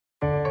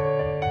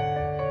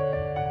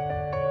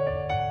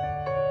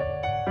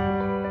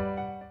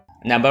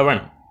Number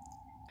 1.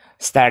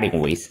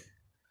 Starting with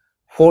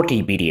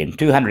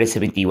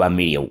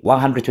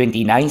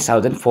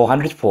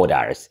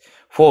 40,271,129,404,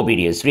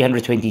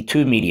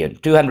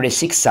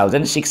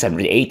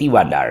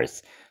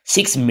 $4,322,206,681,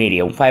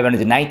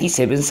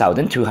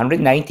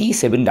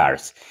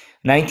 $6,597,297,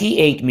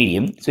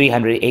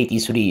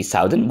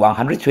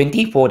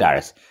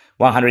 $98,383,124,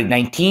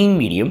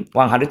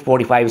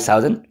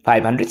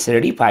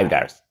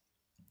 $119,145,535.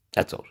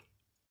 That's all.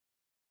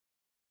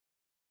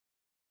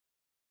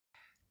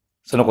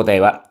 その答え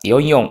は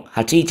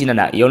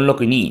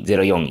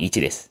 44817462-041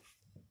 です。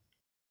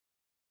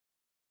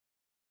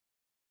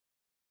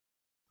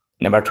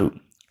Number 2.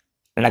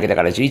 7桁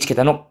から11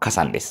桁の加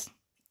算です。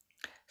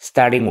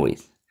Starting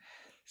with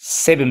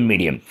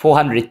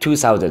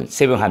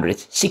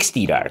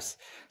 $7,402,760,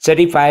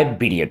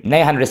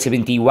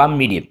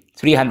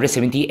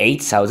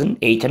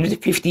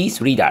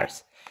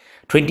 $35,971,378,853,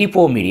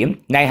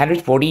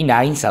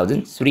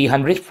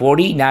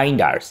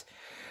 $24,949,349,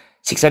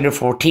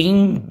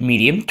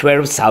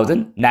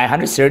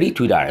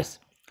 $614,012,932,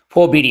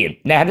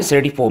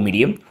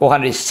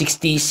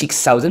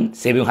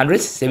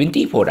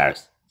 $4,934,466,774.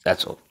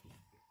 That's all.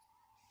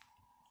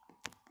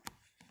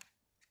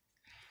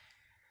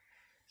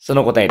 そ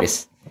の答えで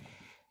す。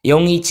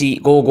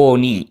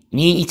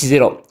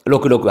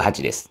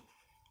41552210-668です。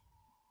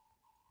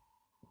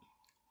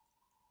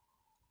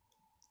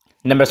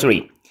Number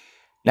 3.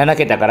 7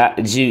桁から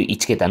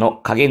11桁の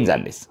加減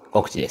算です。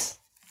告知で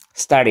す。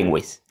Starting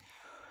with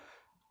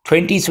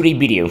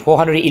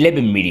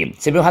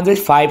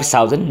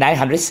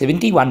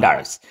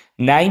 $23,411,705,971,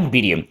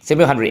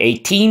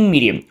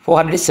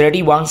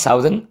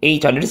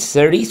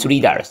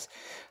 $9,718,431,833,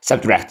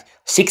 subtract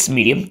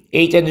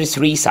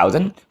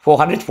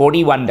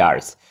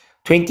 $6,803,441,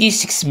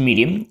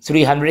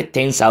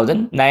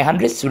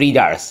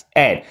 $26,310,903,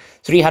 and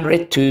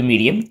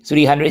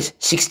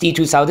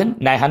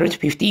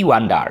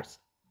 $302,362,951.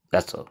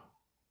 That's all.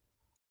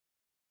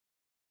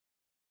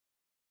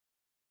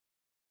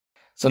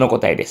 その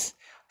答えです。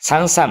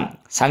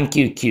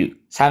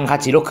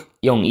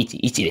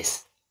33,399,386,411で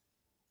す。